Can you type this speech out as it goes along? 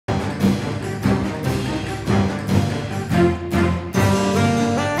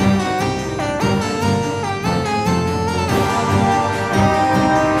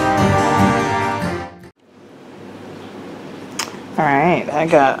Alright, I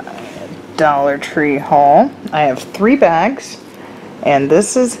got a Dollar Tree haul. I have 3 bags, and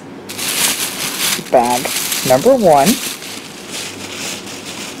this is bag number 1.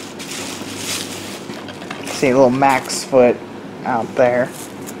 See a little Max foot out there.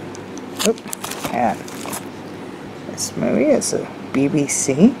 Oop, and this movie is a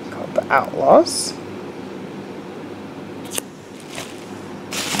BBC called The Outlaws.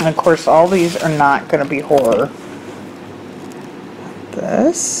 And of course, all these are not going to be horror.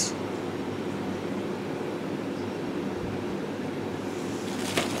 This.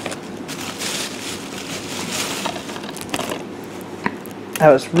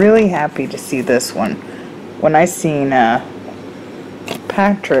 I was really happy to see this one. When I seen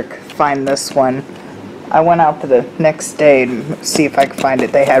Patrick find this one, I went out the next day to see if I could find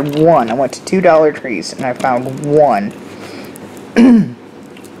it. They had one. I went to 2 Dollar Trees and I found one.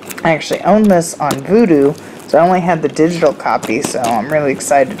 I actually own this on Vudu, so I only had the digital copy, so I'm really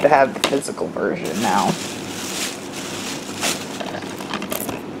excited to have the physical version now.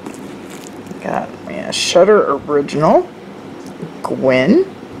 Got me a Shudder original, Gwen.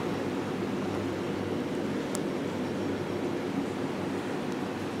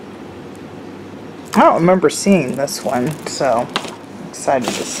 I don't remember seeing this one, so I'm excited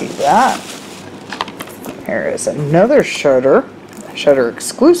to see that. Here is another Shudder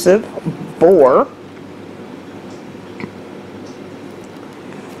exclusive, Boar.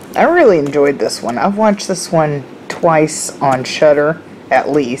 I really enjoyed this one. I've watched this one twice on Shudder, at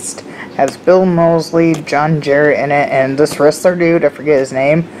least. Has Bill Moseley, John Jarrett in it, and this wrestler dude, I forget his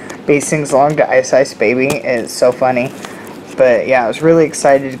name, but he sings along to Ice Ice Baby. It's so funny. But yeah, I was really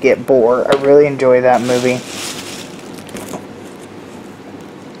excited to get Boar. I really enjoy that movie.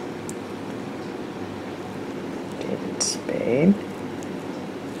 David Spade.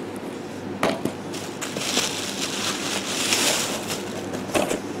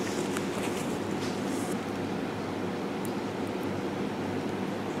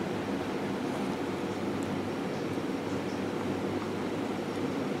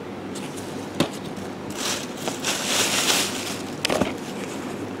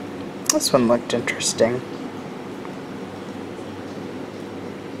 This one looked interesting.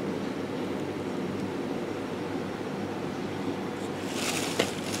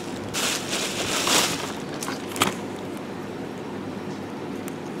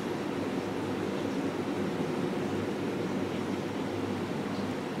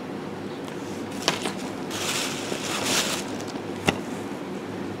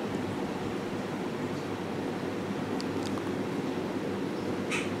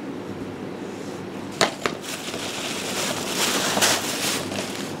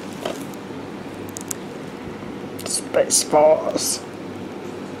 Spaceballs.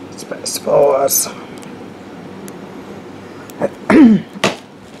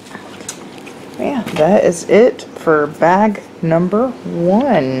 Yeah, that is it for bag number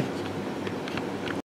 1.